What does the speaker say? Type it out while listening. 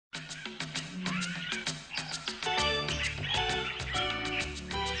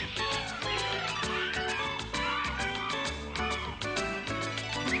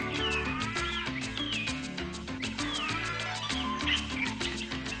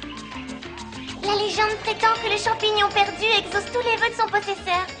La légende prétend que le champignon perdu exauce tous les vœux de son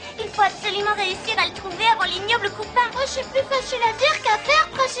possesseur. Il faut absolument réussir à le trouver avant l'ignoble coupin. Oh, c'est plus facile à dire qu'à faire,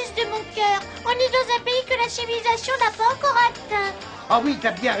 princesse de mon cœur. On est dans un pays que la civilisation n'a pas encore atteint. Ah oui,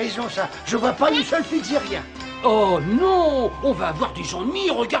 t'as bien raison, ça. Je vois pas une seule pizzeria. Oh non, on va avoir des ennuis,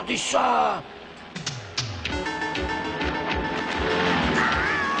 regardez ça.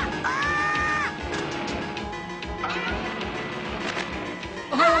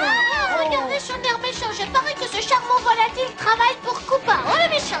 Regardez son air méchant. Je parie que ce charmant volatile travaille pour Koopa. Oh, le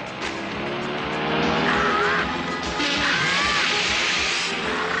méchant!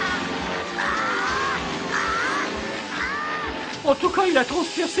 En tout cas, il a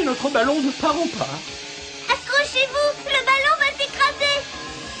transpercé notre ballon de part en part. Accrochez-vous, le ballon va s'écraser.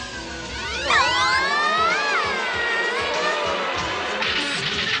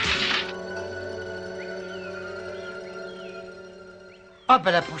 Ah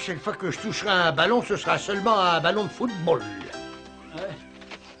ben la prochaine fois que je toucherai un ballon, ce sera seulement un ballon de football. Eh ben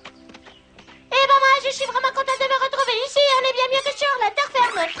moi, je suis vraiment contente de me retrouver ici. On est bien mieux que sur la terre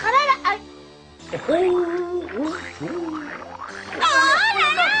ferme. Tralala.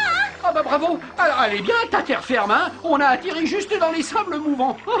 Ah bah bravo. Alors, allez bien, ta terre ferme, hein. On a atterri juste dans les sables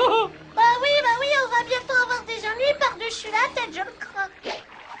mouvants. Bah oui, on va bientôt avoir des ennuis par-dessus la tête, je le crois.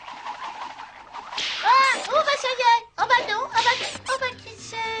 Ah, oh bah ça y est. Oh bah non, oh bah qui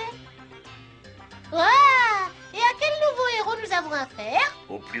c'est? Ouah, et à quel nouveau héros nous avons affaire?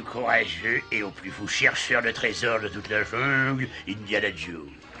 Au plus courageux et au plus fou chercheur de trésors de toute la jungle, Indiana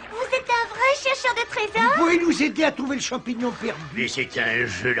Jones. Vous êtes un vrai chercheur de Vous trésors? pouvez nous aider à trouver le champignon perdu. Mais c'est un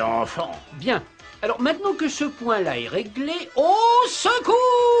jeu d'enfant. Bien. Alors maintenant que ce point-là est réglé, au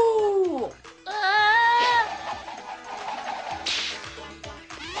secours!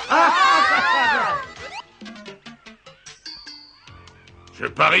 Je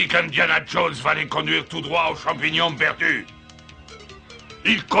parie qu'Indiana Jones va les conduire tout droit au champignon perdu.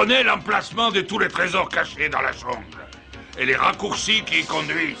 Il connaît l'emplacement de tous les trésors cachés dans la jungle et les raccourcis qui y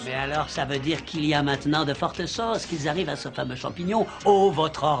conduisent. Mais alors, ça veut dire qu'il y a maintenant de fortes chances qu'ils arrivent à ce fameux champignon. Oh,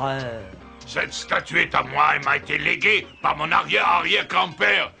 votre horreur! Cette statue est à moi et m'a été léguée par mon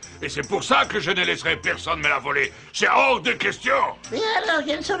arrière-arrière-grand-père. Et c'est pour ça que je ne laisserai personne me la voler. C'est hors de question. Mais alors,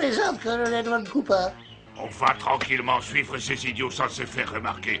 quels sont les ordres, colonel Van Koopa? On va tranquillement suivre ces idiots sans se faire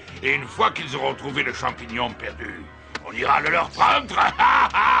remarquer. Et une fois qu'ils auront trouvé le champignon perdu, on ira le leur prendre.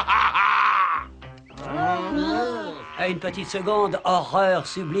 À une petite seconde, horreur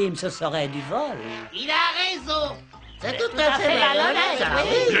sublime, ce serait du vol. Il a raison. C'est tout à fait malhonnête,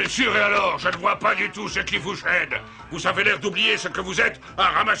 oui. Bien sûr, et alors, je ne vois pas du tout ce qui vous gêne. Vous avez l'air d'oublier ce que vous êtes, un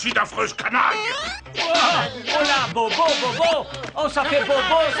ramassis d'affreuses canailles. Oh là, bobo, bobo! Oh, ça fait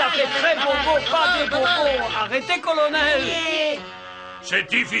bobo, ça fait très bobo, pas des bobos! Arrêtez, colonel! C'est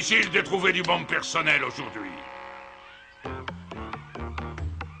difficile de trouver du bon personnel aujourd'hui.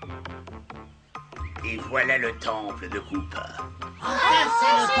 Et voilà le temple de Koopa. Ah,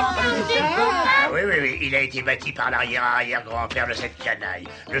 Oui, il a été bâti par l'arrière-arrière-grand-père de cette canaille.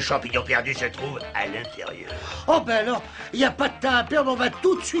 Le champignon perdu se trouve à l'intérieur. Oh ben alors, il n'y a pas de temps à perdre, on va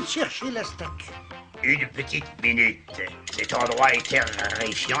tout de suite chercher la statue. Une petite minute. Cet endroit est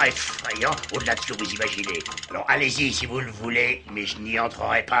terrifiant, effrayant, au-delà de ce que vous imaginez. Alors allez-y si vous le voulez, mais je n'y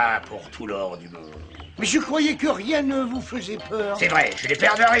entrerai pas pour tout l'or du monde. Mais je croyais que rien ne vous faisait peur. C'est vrai, je n'ai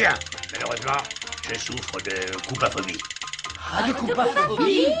peur de rien. Malheureusement, je souffre de coupaphobie. Ah, de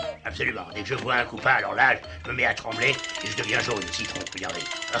coupaphobie? Absolument. Dès que je vois un Koopa, alors là, je me mets à trembler et je deviens jaune, citron, regardez.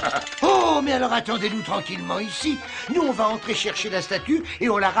 Oh, mais alors attendez-nous tranquillement ici. Nous, on va entrer chercher la statue et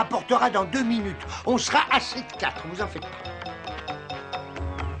on la rapportera dans 2 minutes. On sera assez de 4, vous en faites pas.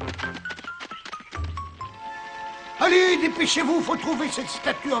 Allez, dépêchez-vous, faut trouver cette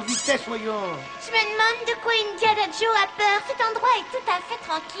statue en vitesse, voyons. Je me demande de quoi Indiana Joe a peur. Cet endroit est tout à fait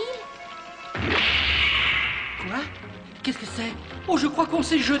tranquille. Quoi? Qu'est-ce que c'est? Oh, je crois qu'on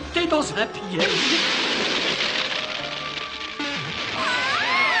s'est jeté dans un piège.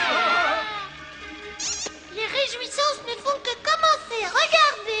 Les réjouissances ne font que commencer.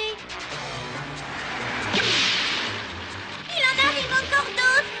 Regardez. Il en arrive encore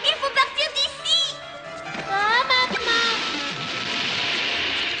d'autres. Il faut partir d'ici. Ah, maman.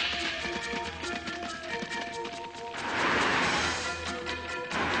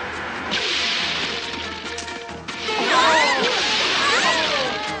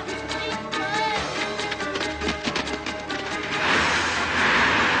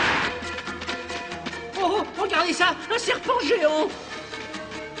 Oh, regardez ça, un serpent géant.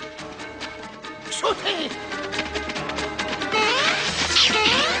 Sautez!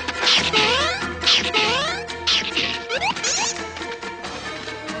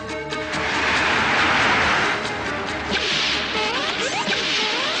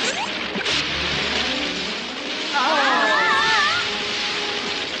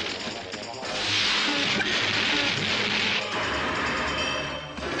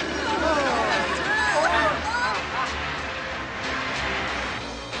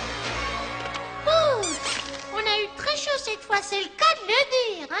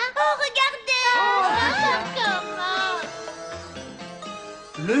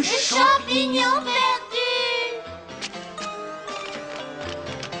 Le Champignon perdu.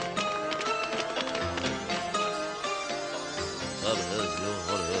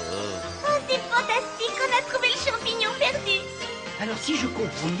 Oh, c'est fantastique, on a trouvé le champignon perdu. Alors si je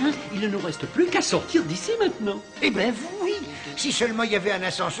comprends bien, il ne nous reste plus qu'à sortir d'ici maintenant. Eh ben oui. Si seulement il y avait un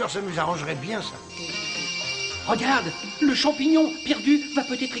ascenseur, ça nous arrangerait bien, ça. Regarde, le champignon perdu va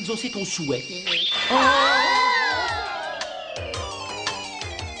peut-être exaucer ton souhait.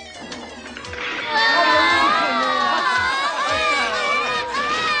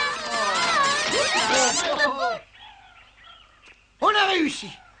 On a réussi.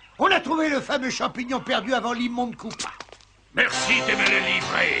 On a trouvé le fameux champignon perdu avant l'immonde coupe. Merci de me le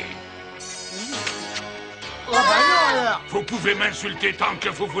livrer. Oh bah non alors. Vous pouvez m'insulter tant que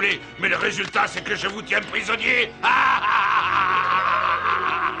vous voulez, mais le résultat, c'est que je vous tiens prisonnier.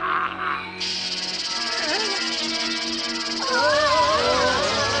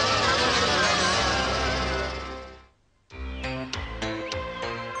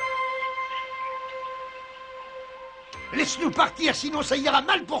 Laisse-nous partir, sinon ça ira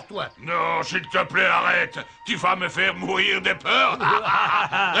mal pour toi. Non, s'il te plaît, arrête. Tu vas me faire mourir de peur.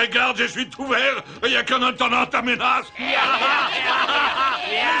 Regarde, je suis tout vert. Il n'y a qu'en entendant ta menace. Je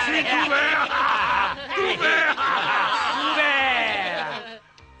suis tout vert. Tout vert.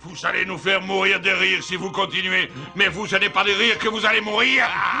 Vous allez nous faire mourir de rire si vous continuez. Mais vous n'allez pas de rire que vous allez mourir.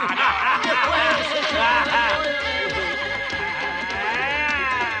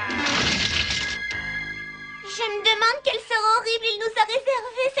 Je me demande quel sort horrible il nous a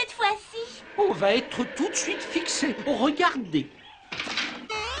réservé cette fois-ci. On va être tout de suite fixé. Regardez.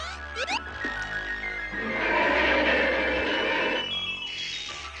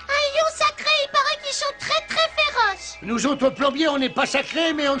 Un lion sacré, il paraît qu'ils sont très très féroces. Nous autres plombiers, on n'est pas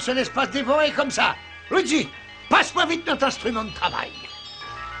sacrés, mais on ne se laisse pas se dévorer comme ça. Luigi, passe-moi vite notre instrument de travail.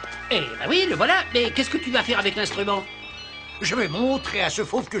 Eh ben oui, le voilà. Mais qu'est-ce que tu vas faire avec l'instrument? Je vais montrer à ce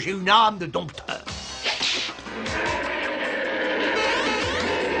fauve que j'ai une âme de dompteur.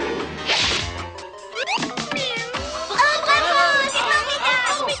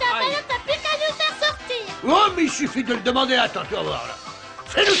 Oh, mais il suffit de le demander. Attends, tu vas voir, là.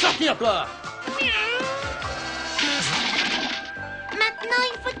 Fais-nous sortir, toi. Maintenant,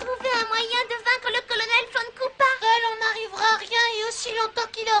 il faut trouver un moyen de vaincre le colonel Von Koopa. Seul, on n'arrivera à rien et aussi longtemps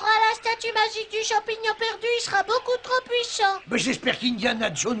qu'il aura la statue magique du champignon perdu, il sera beaucoup trop puissant. Mais j'espère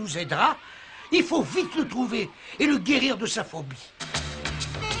qu'Indiana Joe nous aidera. Il faut vite le trouver et le guérir de sa phobie.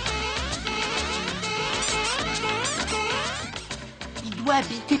 Il doit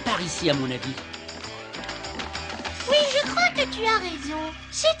habiter par ici, à mon avis. Oui, je crois que tu as raison.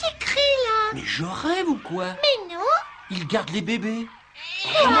 C'est écrit là. Mais je rêve ou quoi? Mais non. Il garde les bébés.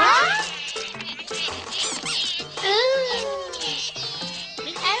 Quoi?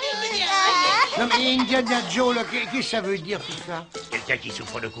 Non mais Indiana Joe, là, qu'est-ce que ça veut dire tout ça? Quelqu'un qui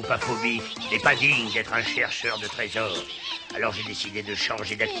souffre de coupaphobie n'est pas digne d'être un chercheur de trésors. Alors j'ai décidé de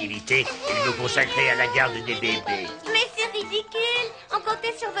changer d'activité et de me consacrer à la garde des bébés. Mais c'est ridicule. On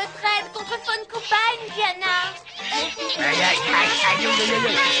comptait sur votre aide contre Von Koopa, Indiana. Aïe, aïe, aïe, aïe, aïe,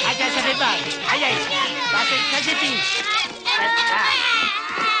 aïe, Aïe, ça fait mal. Aïe, aïe. Ça suffit.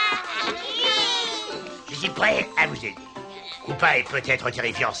 Je suis prêt à vous aider. Koopa est peut-être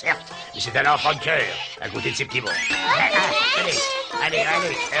terrifiant, certes, mais c'est un enfant de cœur, à côté de ses petits bons. Allez, on y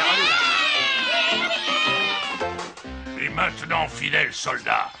va. Et maintenant, fidèles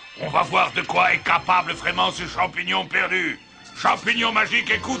soldats, on va voir de quoi est capable vraiment ce champignon perdu. Champignon magique,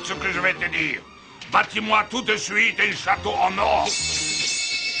 écoute ce que je vais te dire. Bâtis-moi tout de suite un château en or.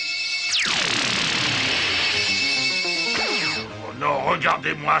 Oh non,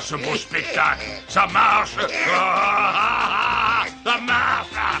 regardez-moi ce beau spectacle. Ça marche. Ça marche.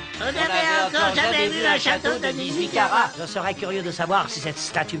 On n'avait encore jamais vu un château de 18 carats. Je serais curieux de savoir si cette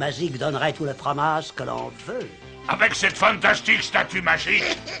statue magique donnerait tout le fromage que l'on veut. Avec cette fantastique statue magique,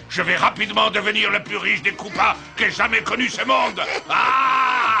 je vais rapidement devenir le plus riche des Koopas qu'ait jamais connu ce monde.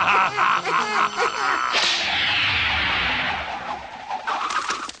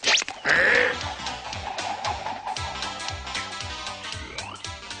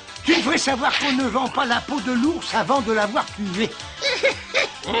 Tu devrais savoir qu'on ne vend pas la peau de l'ours avant de l'avoir tué.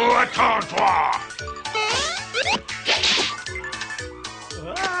 Oh, attends-toi.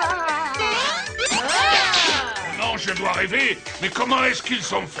 Non, je dois rêver, mais comment est-ce qu'ils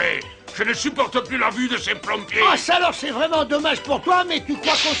sont faits? Je ne supporte plus la vue de ces plombiers. Ah, ça alors c'est vraiment dommage pour toi, mais tu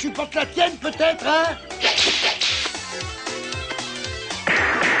crois qu'on supporte la tienne peut-être, hein?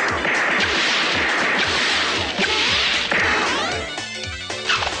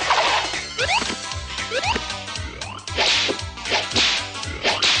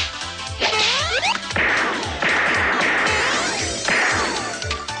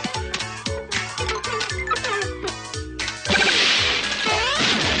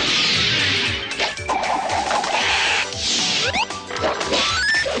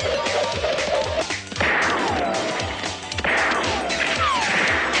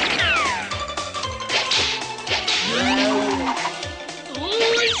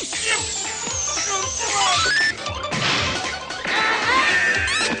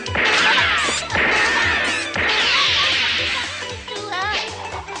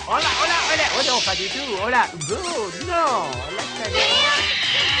 du tout. Oh là, oh non, la chaleur.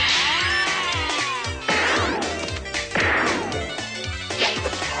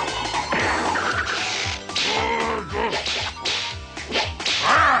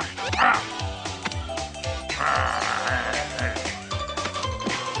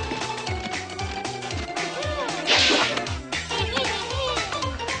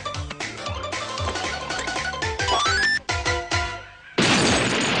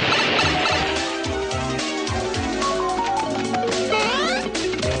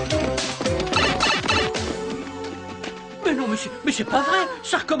 Mais c'est pas vrai,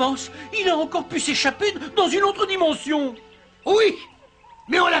 ça recommence. Il a encore pu s'échapper dans une autre dimension. Oui,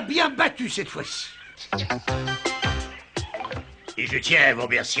 mais on l'a bien battu cette fois-ci. Et je tiens à vous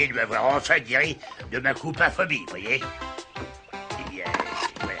remercier de m'avoir enfin guéri de ma coupaphobie, voyez. Eh bien,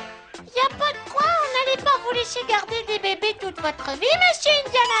 voilà. Y a pas de quoi, on n'allait pas vous laisser garder des bébés toute votre vie, monsieur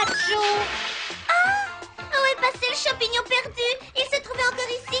Indiana Joe. Où est passé le champignon perdu? Il se trouvait encore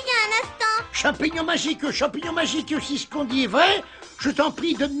ici il y a un instant. Champignon magique, si ce qu'on dit est vrai, je t'en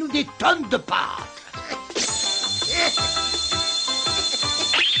prie, donne-nous des tonnes de pâtes.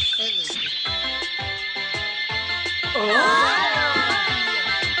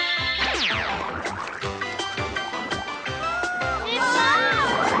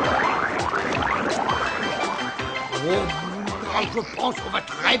 Je pense qu'on va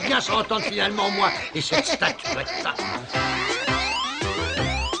très bien s'entendre finalement, moi et cette statuette.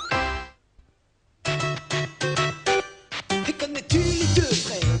 Et connais-tu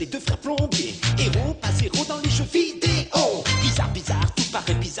les deux frères plombiers, héros pas zéro dans les jeux vidéo? Bizarre, tout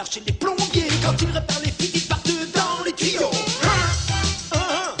paraît bizarre chez les